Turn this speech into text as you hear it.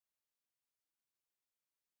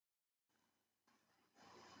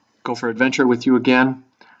Go for Adventure with you again.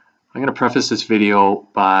 I'm going to preface this video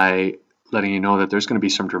by letting you know that there's going to be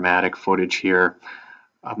some dramatic footage here.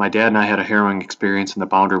 My dad and I had a harrowing experience in the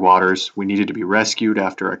Boundary Waters. We needed to be rescued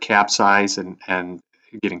after a capsize and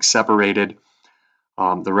getting separated.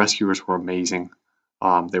 The rescuers were amazing.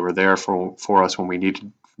 They were there for us when we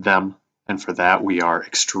needed them, and for that we are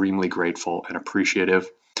extremely grateful and appreciative.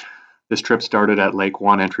 This trip started at Lake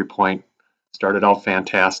 1 entry point, started out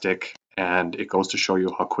fantastic, and it goes to show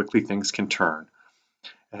you how quickly things can turn.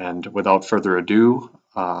 And without further ado,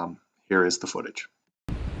 here is the footage.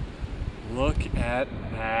 Look at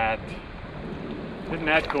that. Isn't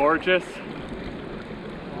that gorgeous?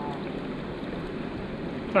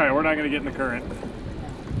 Sorry, we're not going to get in the current.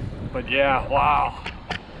 But yeah, wow.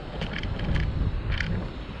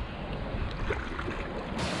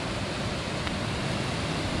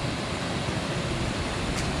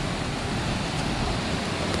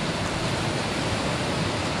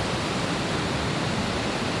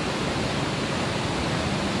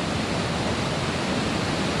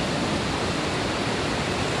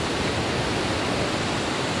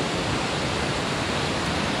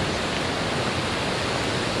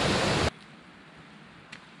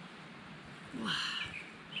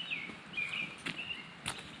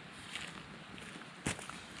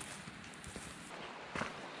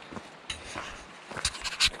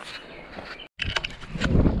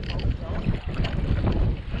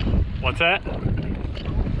 What's that?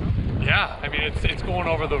 Yeah, I mean it's going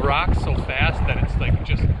over the rocks so fast that it's like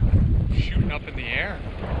just shooting up in the air.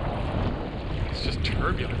 It's just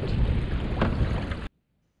turbulent.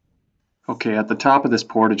 Okay, at the top of this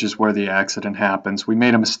portage is where the accident happens. We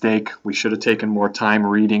made a mistake. We should have taken more time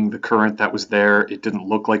reading the current that was there. It didn't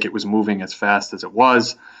look like it was moving as fast as it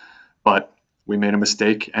was, but we made a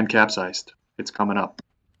mistake and capsized. It's coming up.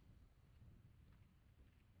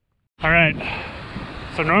 All right.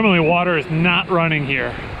 So normally water is not running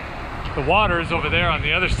here. The water is over there on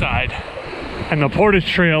the other side, and the portage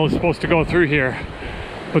trail is supposed to go through here,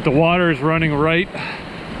 but the water is running right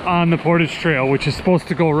on the portage trail, which is supposed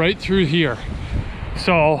to go right through here.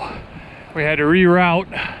 So we had to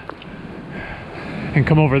reroute and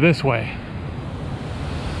come over this way.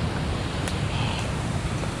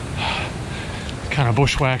 Kind of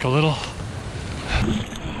bushwhack a little.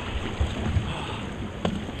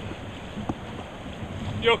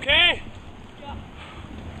 You okay? Yeah.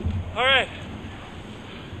 All right.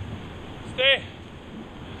 Stay.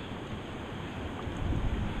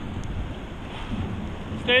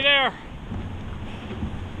 Stay there.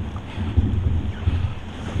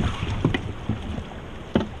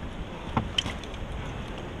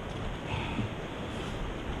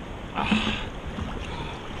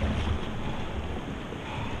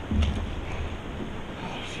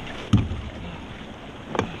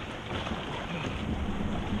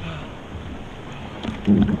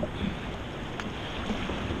 I'm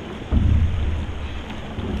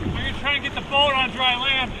gonna try and get the boat on dry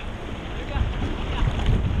land.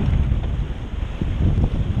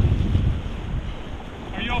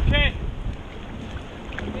 Are you okay?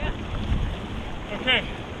 Yeah. Okay.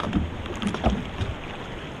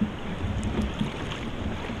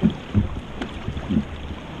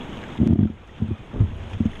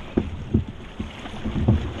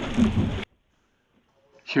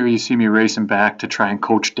 Here you see me racing back to try and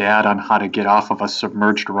coach Dad on how to get off of a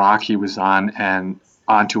submerged rock he was on and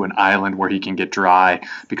onto an island where he can get dry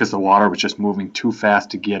because the water was just moving too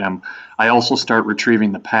fast to get him. I also start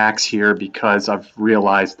retrieving the packs here because I've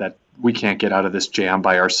realized that we can't get out of this jam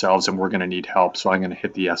by ourselves and we're going to need help, so I'm going to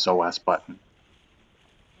hit the SOS button.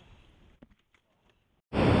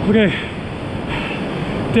 Okay,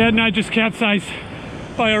 Dad and I just capsized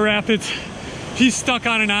by a rapids. He's stuck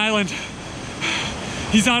on an island.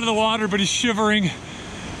 He's out of the water, but he's shivering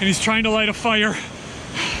and he's trying to light a fire.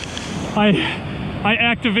 I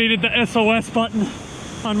activated the SOS button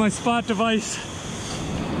on my spot device.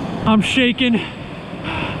 I'm shaking,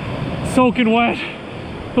 soaking wet.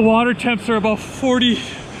 The water temps are about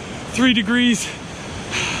 43 degrees.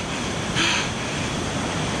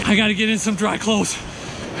 I gotta get in some dry clothes.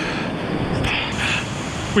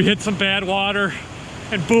 We hit some bad water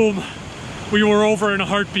and boom, we were over in a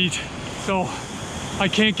heartbeat. So I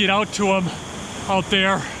can't get out to him out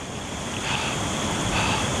there.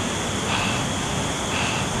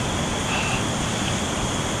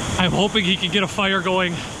 I'm hoping he can get a fire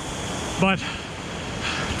going, but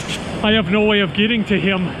I have no way of getting to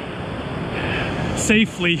him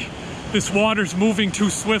safely. This water's moving too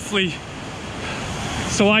swiftly.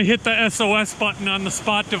 So I hit the SOS button on the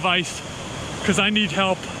spot device because I need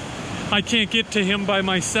help. I can't get to him by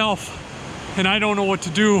myself and I don't know what to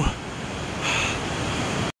do.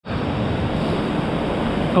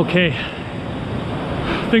 Okay,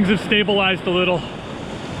 things have stabilized a little.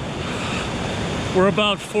 We're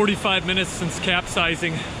about 45 minutes since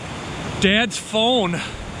capsizing. Dad's phone,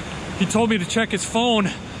 he told me to check his phone,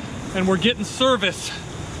 and we're getting service,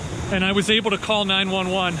 and I was able to call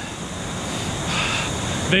 911.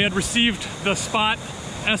 They had received the spot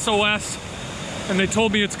SOS, and they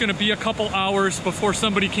told me it's gonna be a couple hours before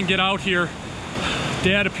somebody can get out here.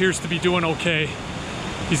 Dad appears to be doing okay.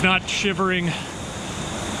 He's not shivering.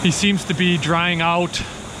 He seems to be drying out.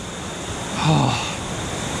 Oh.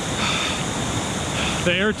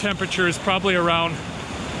 The air temperature is probably around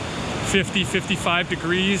 50, 55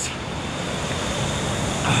 degrees.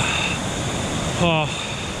 Oh.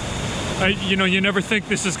 You know, you never think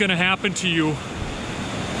this is gonna happen to you.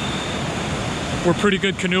 We're pretty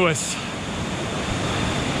good canoeists.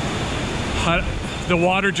 The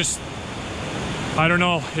water just, I don't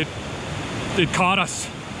know, it caught us.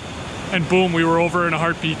 And boom, we were over in a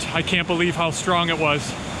heartbeat. I can't believe how strong it was.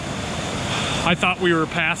 I thought we were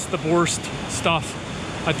past the worst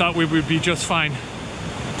stuff. I thought we would be just fine.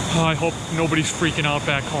 Oh, I hope nobody's freaking out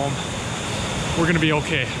back home. We're gonna be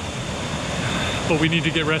okay. But we need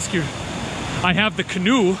to get rescued. I have the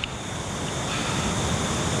canoe.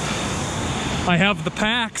 I have the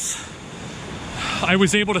packs. I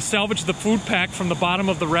was able to salvage the food pack from the bottom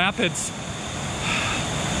of the rapids.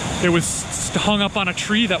 It was hung up on a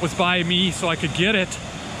tree that was by me so I could get it.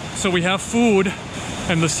 So we have food,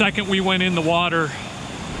 and the second we went in the water,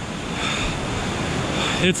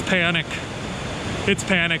 it's panic. It's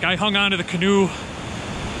panic. I hung onto the canoe.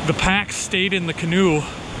 The pack stayed in the canoe,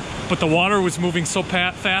 but the water was moving so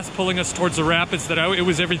fast, pulling us towards the rapids, that it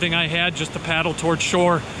was everything I had just to paddle towards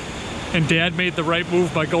shore. And Dad made the right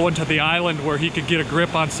move by going to the island where he could get a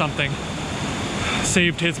grip on something.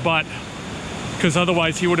 Saved his butt, because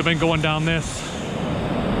otherwise he would have been going down this.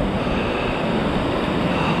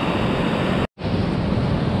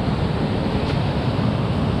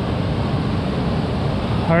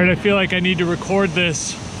 All right, I feel like I need to record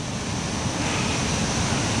this,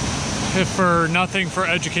 if for nothing, for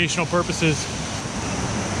educational purposes.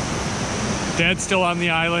 Dad's still on the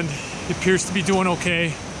island. He appears to be doing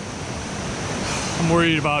okay. I'm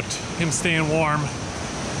worried about him staying warm.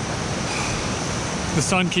 The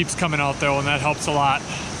sun keeps coming out though, and that helps a lot.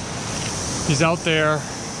 He's out there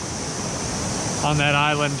on that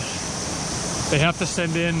island. They have to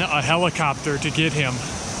send in a helicopter to get him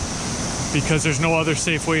because there's no other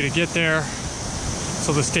safe way to get there.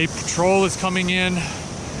 So the state patrol is coming in,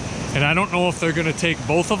 and I don't know if they're gonna take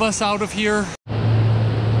both of us out of here.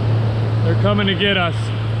 They're coming to get us.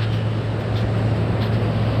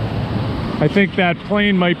 I think that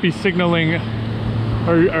plane might be signaling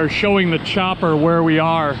or showing the chopper where we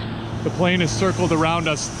are. The plane has circled around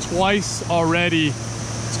us twice already.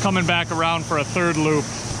 It's coming back around for a third loop.